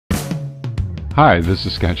Hi, this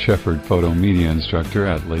is Scott Shepard, photo media instructor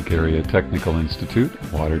at Lake Area Technical Institute,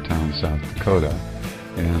 Watertown, South Dakota.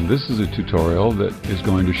 And this is a tutorial that is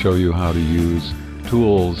going to show you how to use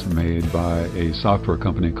tools made by a software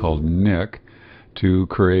company called Nik to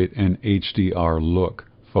create an HDR look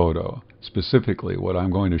photo. Specifically, what I'm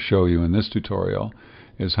going to show you in this tutorial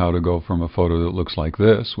is how to go from a photo that looks like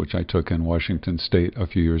this, which I took in Washington State a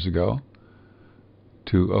few years ago,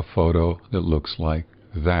 to a photo that looks like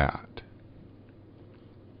that.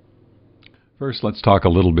 First, let's talk a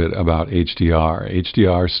little bit about HDR.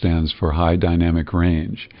 HDR stands for High Dynamic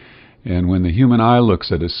Range. And when the human eye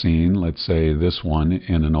looks at a scene, let's say this one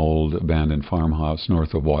in an old abandoned farmhouse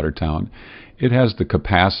north of Watertown, it has the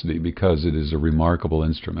capacity, because it is a remarkable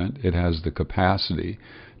instrument, it has the capacity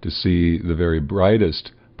to see the very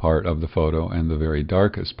brightest part of the photo and the very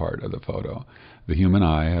darkest part of the photo. The human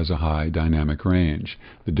eye has a high dynamic range,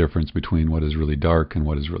 the difference between what is really dark and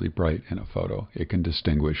what is really bright in a photo. It can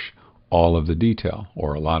distinguish all of the detail,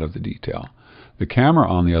 or a lot of the detail. The camera,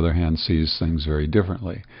 on the other hand, sees things very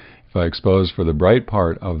differently. If I expose for the bright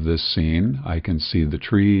part of this scene, I can see the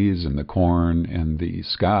trees and the corn and the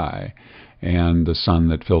sky and the sun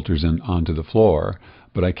that filters in onto the floor,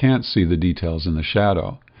 but I can't see the details in the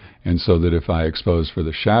shadow. And so that if I expose for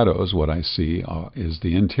the shadows, what I see is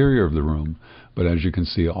the interior of the room, but as you can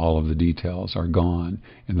see, all of the details are gone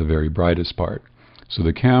in the very brightest part. So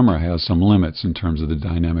the camera has some limits in terms of the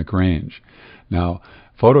dynamic range. Now,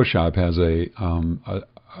 Photoshop has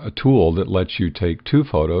a tool that lets you take two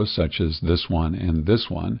photos, such as this one,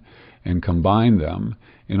 and combine them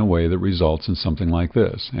in a way that results in something like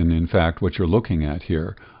this. And in fact, what you're looking at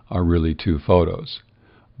here are really two photos.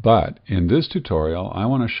 But in this tutorial, I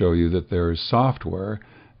want to show you that there is software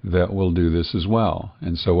that will do this as well.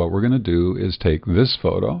 And so what we're going to do is take this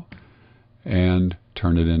photo and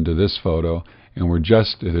turn it into this photo. And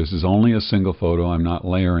this is only a single photo. I'm not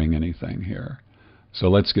layering anything here. So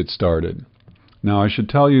let's get started. Now I should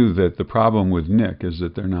tell you that the problem with Nik is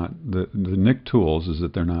that they're not, the Nik tools is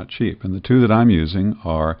that they're not cheap. And the two that I'm using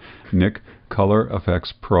are Nik Color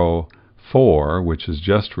Efex Pro 4, which is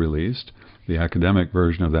just released. The academic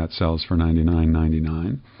version of that sells for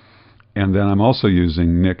 $99.99. And then I'm also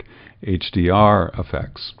using Nik HDR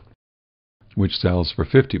Efex, which sells for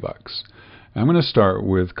 $50. I'm going to start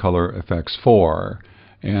with Color Efex 4,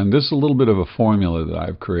 and this is a little bit of a formula that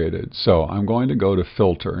I've created. So I'm going to go to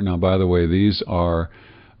Filter. Now, by the way, these are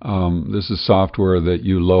this is software that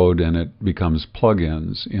you load and it becomes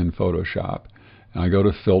plugins in Photoshop. And I go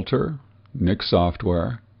to Filter, Nik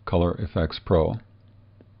Software, Color Efex Pro.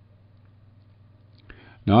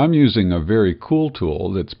 Now I'm using a very cool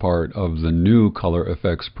tool that's part of the new Color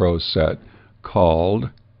Efex Pro set called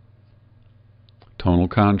Tonal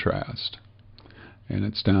Contrast. And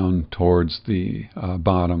it's down towards the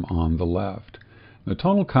bottom on the left. The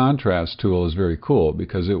tonal contrast tool is very cool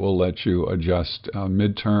because it will let you adjust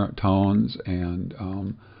mid-tones and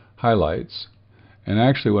highlights. And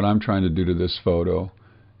actually what I'm trying to do to this photo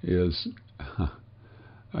is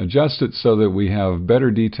adjust it so that we have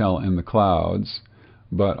better detail in the clouds,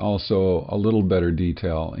 but also a little better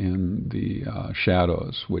detail in the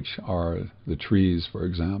shadows, which are the trees, for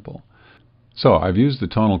example. So I've used the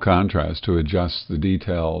tonal contrast to adjust the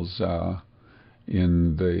details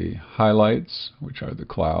in the highlights, which are the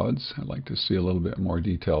clouds. I'd like to see a little bit more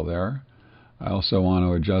detail there. I also want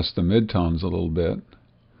to adjust the midtones a little bit,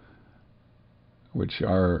 which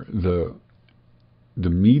are the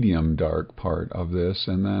medium dark part of this,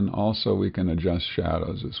 and then also we can adjust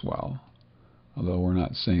shadows as well, although we're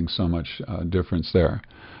not seeing so much difference there.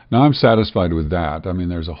 Now I'm satisfied with that. I mean,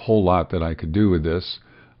 there's a whole lot that I could do with this,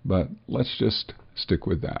 but let's just stick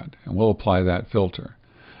with that, and we'll apply that filter.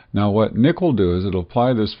 Now what Nik will do is it'll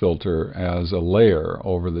apply this filter as a layer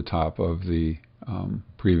over the top of the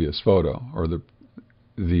previous photo, or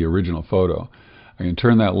the original photo. I can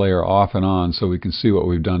turn that layer off and on so we can see what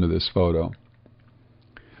we've done to this photo.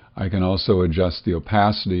 I can also adjust the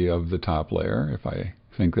opacity of the top layer if I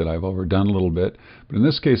think that I've overdone a little bit, but in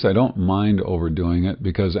this case I don't mind overdoing it,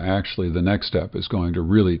 because actually the next step is going to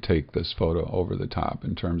really take this photo over the top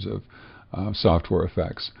in terms of software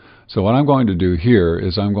effects. So what I'm going to do here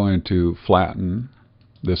is I'm going to flatten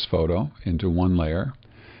this photo into one layer,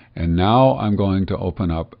 and now I'm going to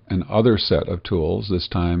open up another set of tools. This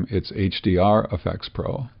time it's HDR Efex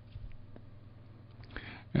Pro.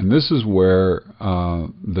 And this is where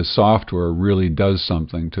the software really does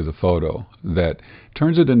something to the photo that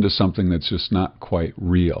turns it into something that's just not quite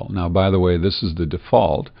real. Now, by the way, this is the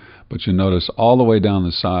default, but you notice all the way down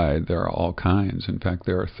the side there are all kinds. In fact,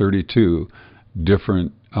 there are 32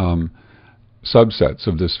 different subsets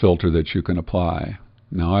of this filter that you can apply.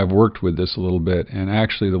 Now I've worked with this a little bit, and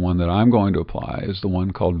actually the one that I'm going to apply is the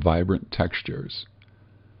one called Vibrant Textures.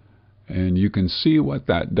 And you can see what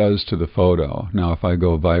that does to the photo. Now if I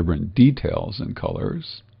go Vibrant Details and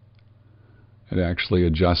Colors, it actually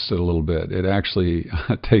adjusts it a little bit. It actually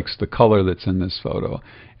takes the color that's in this photo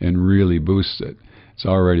and really boosts it. It's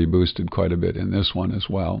already boosted quite a bit in this one as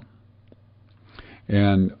well.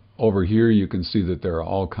 And over here you can see that there are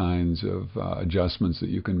all kinds of adjustments that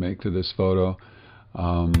you can make to this photo.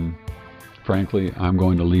 Frankly, I'm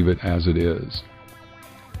going to leave it as it is.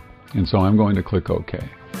 And so I'm going to click OK.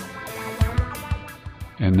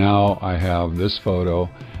 And now I have this photo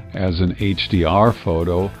as an HDR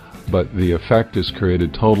photo, but the effect is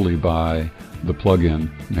created totally by the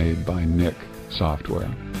plugin made by Nik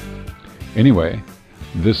software. Anyway,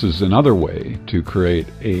 this is another way to create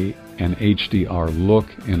an HDR look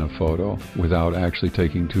in a photo without actually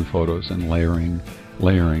taking two photos and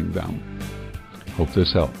layering them. Hope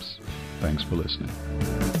this helps. Thanks for listening.